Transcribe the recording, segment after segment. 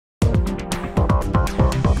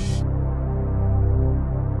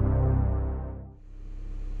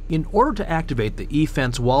In order to activate the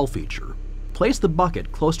eFence wall feature, place the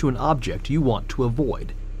bucket close to an object you want to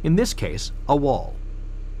avoid, in this case, a wall.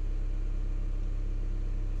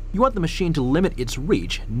 You want the machine to limit its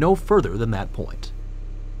reach no further than that point.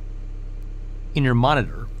 In your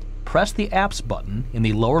monitor, press the Apps button in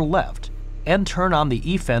the lower left and turn on the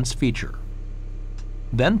eFence feature.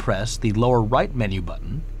 Then press the lower right menu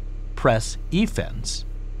button, press eFence,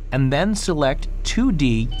 and then select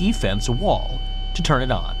 2D eFence wall to turn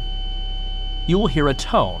it on. You will hear a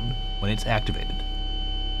tone when it's activated.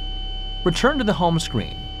 Return to the home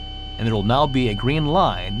screen, and there will now be a green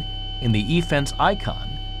line in the eFence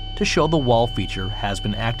icon to show the wall feature has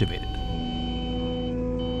been activated.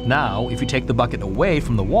 Now, if you take the bucket away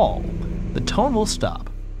from the wall, the tone will stop.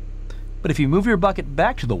 But if you move your bucket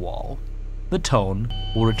back to the wall, the tone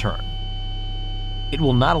will return. It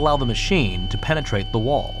will not allow the machine to penetrate the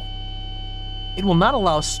wall. It will not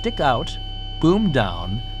allow stick out, boom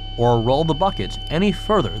down, or roll the bucket any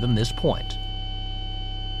further than this point.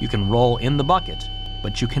 You can roll in the bucket,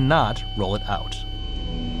 but you cannot roll it out.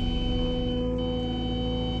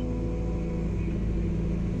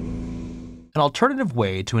 An alternative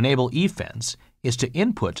way to enable eFence is to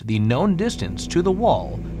input the known distance to the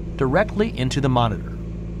wall directly into the monitor.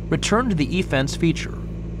 Return to the eFence feature,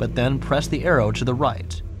 but then press the arrow to the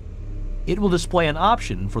right. It will display an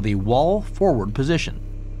option for the wall forward position.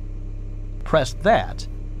 Press that,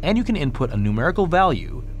 and you can input a numerical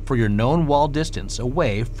value for your known wall distance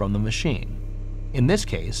away from the machine. In this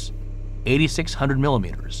case, 8,600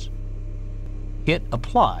 millimeters. Hit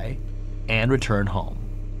Apply and return home.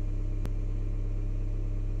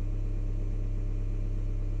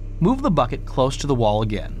 Move the bucket close to the wall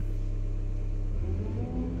again,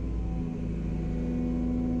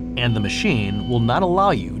 and the machine will not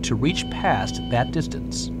allow you to reach past that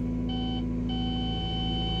distance.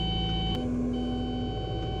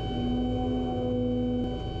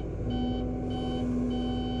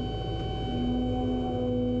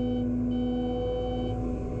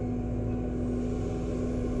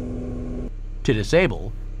 To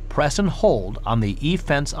disable, press and hold on the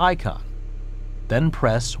eFence icon, then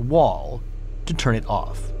press Wall to turn it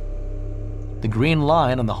off. The green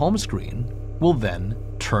line on the home screen will then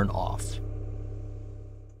turn off.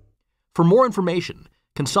 For more information,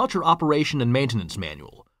 consult your operation and maintenance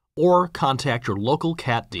manual or contact your local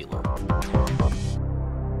CAT dealer.